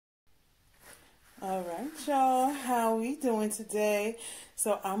Alright, y'all, how we doing today?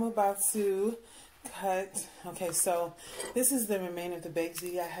 So I'm about to cut. Okay, so this is the remainder of the baked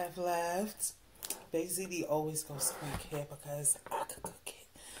ziti I have left. Baked ziti always goes quick here because I could cook it.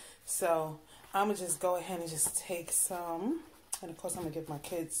 So I'm gonna just go ahead and just take some, and of course I'm gonna give my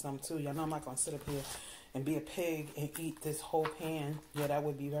kids some too. Y'all know I'm not gonna sit up here and be a pig and eat this whole pan. Yeah, that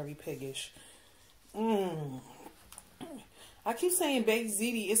would be very piggish. I keep saying baked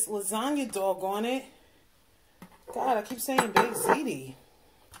ziti. It's lasagna, doggone it. God, I keep saying baked ziti.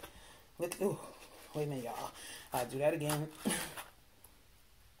 Look, ooh, wait a minute, y'all. I'll do that again.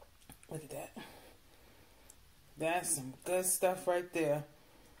 Look at that. That's some good stuff right there.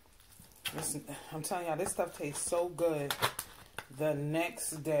 Listen, I'm telling y'all, this stuff tastes so good the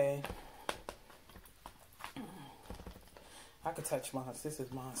next day. I could touch mine. This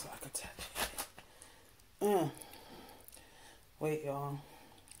is mine, so I could touch it. Wait, y'all.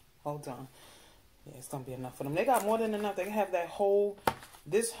 Hold on. Yeah, it's going to be enough for them. They got more than enough. They can have that whole,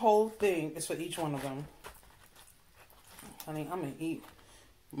 this whole thing is for each one of them. Honey, I'm going to eat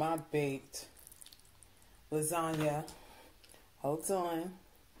my baked lasagna. Hold on.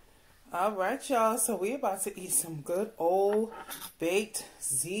 All right, y'all. So we're about to eat some good old baked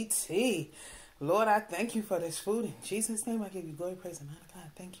ziti. Lord, I thank you for this food. In Jesus' name, I give you glory, praise, and honor.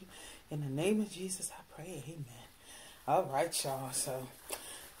 God, thank you. In the name of Jesus, I pray. Amen. All right, y'all. So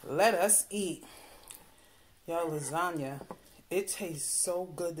let us eat. Y'all, lasagna, it tastes so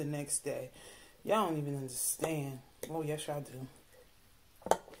good the next day. Y'all don't even understand. Oh, yes, y'all do.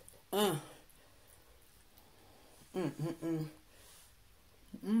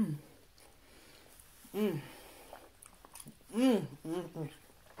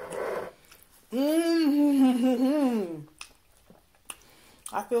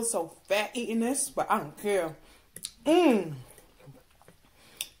 I feel so fat eating this, but I don't care.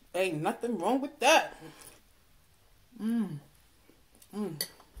 Ain't nothing wrong with that.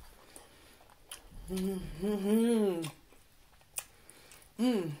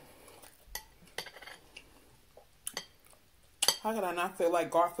 How could I not feel like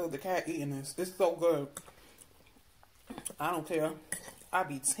Garfield the cat eating this? It's so good. I don't care. I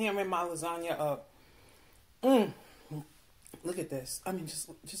be tearing my lasagna up. Look at this. I mean,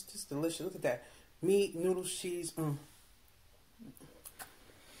 just delicious. Look at that. Meat, noodles, cheese.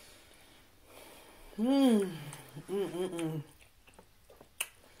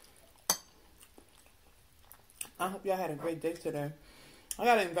 I hope y'all had a great day today. I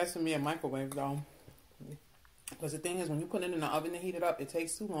gotta invest in me a microwave though, because the thing is, when you put it in the oven to heat it up, it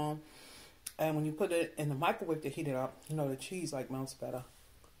takes too long, and when you put it in the microwave to heat it up, you know, the cheese like melts better.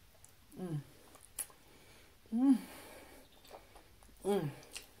 Ain't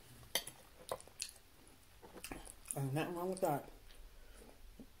nothing wrong with that.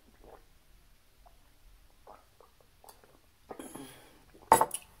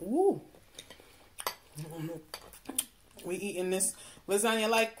 Ooh. We eating this lasagna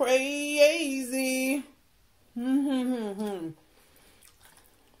like crazy. Y'all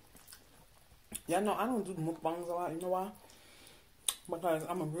know I don't do mukbangs a lot. You know why? Because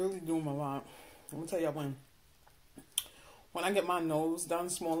I'm really doing a lot. I'm gonna tell y'all when I get my nose done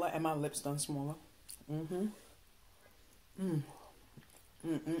smaller and my lips done smaller.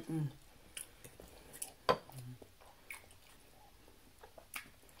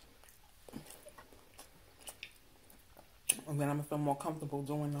 And then I'm gonna feel more comfortable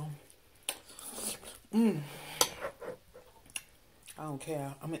doing them. I don't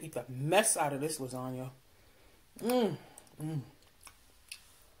care. I'm gonna eat the mess out of this lasagna.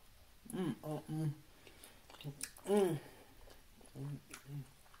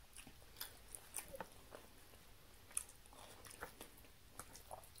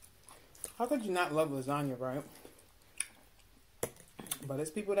 How could you not love lasagna, right? But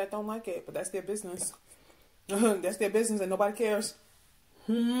there's people that don't like it, but that's their business. That's their business and nobody cares.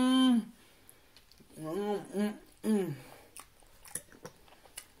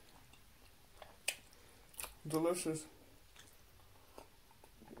 Delicious.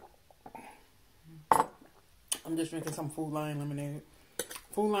 I'm just drinking some Food Lion lemonade.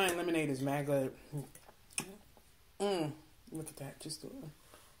 Food Lion lemonade is mad good. Look at that. Just do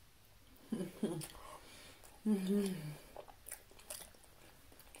it.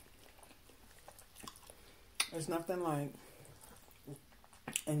 There's nothing like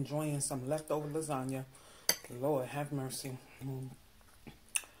enjoying some leftover lasagna. Lord have mercy.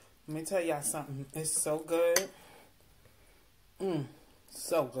 Let me tell y'all something. It's so good.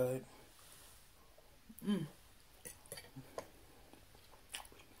 So good.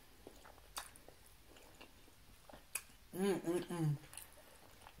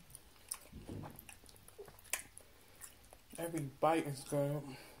 Every bite is good.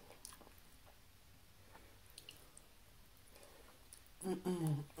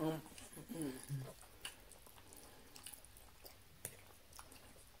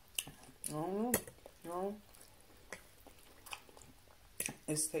 Oh, no.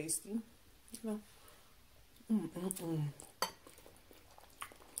 It's tasty. You know.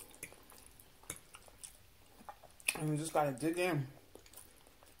 And you just gotta dig in.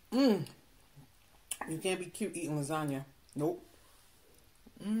 You can't be cute eating lasagna. Nope.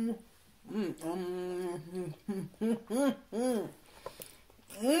 Ain't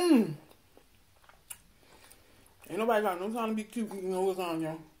nobody got no time to be cute eating no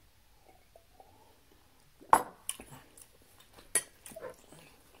lasagna.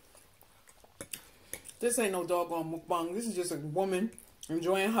 This ain't no doggone mukbang. This is just a woman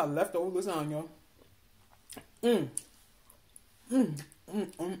enjoying her leftover lasagna.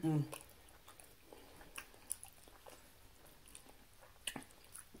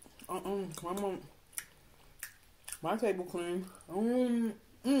 My table clean.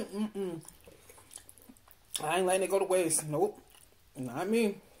 I ain't letting it go to waste. Nope. Not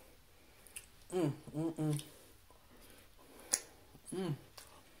me.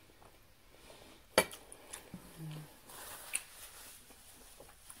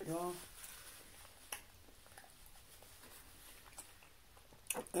 Y'all,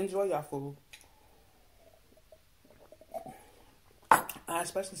 enjoy your food. I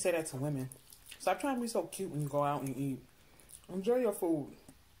especially say that to women. Stop trying to be so cute when you go out and eat. Enjoy your food.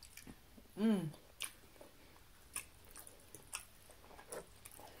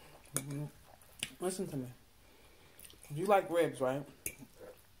 Listen to me. If you like ribs, right?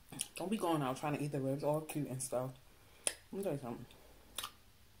 Don't be going out trying to eat the ribs all cute and stuff. Let me tell you something.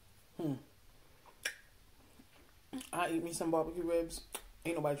 I eat me some barbecue ribs.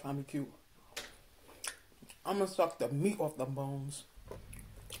 Ain't nobody trying to be cute. I'm gonna suck the meat off the bones.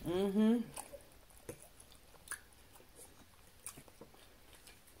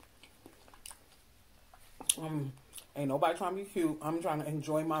 Ain't nobody trying to be cute. I'm trying to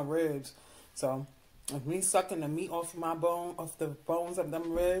enjoy my ribs. So if me sucking the meat off my bone, off the bones of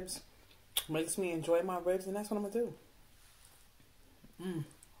them ribs, makes me enjoy my ribs, and that's what I'm gonna do.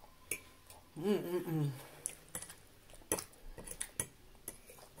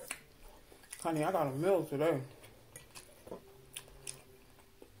 Honey, I got a meal today.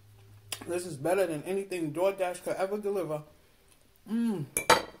 This is better than anything DoorDash could ever deliver.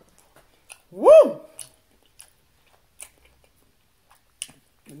 Woo!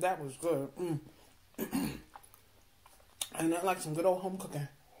 That was good. And that like some good old home cooking.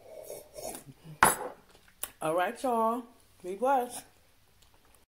 All right, y'all. Be blessed.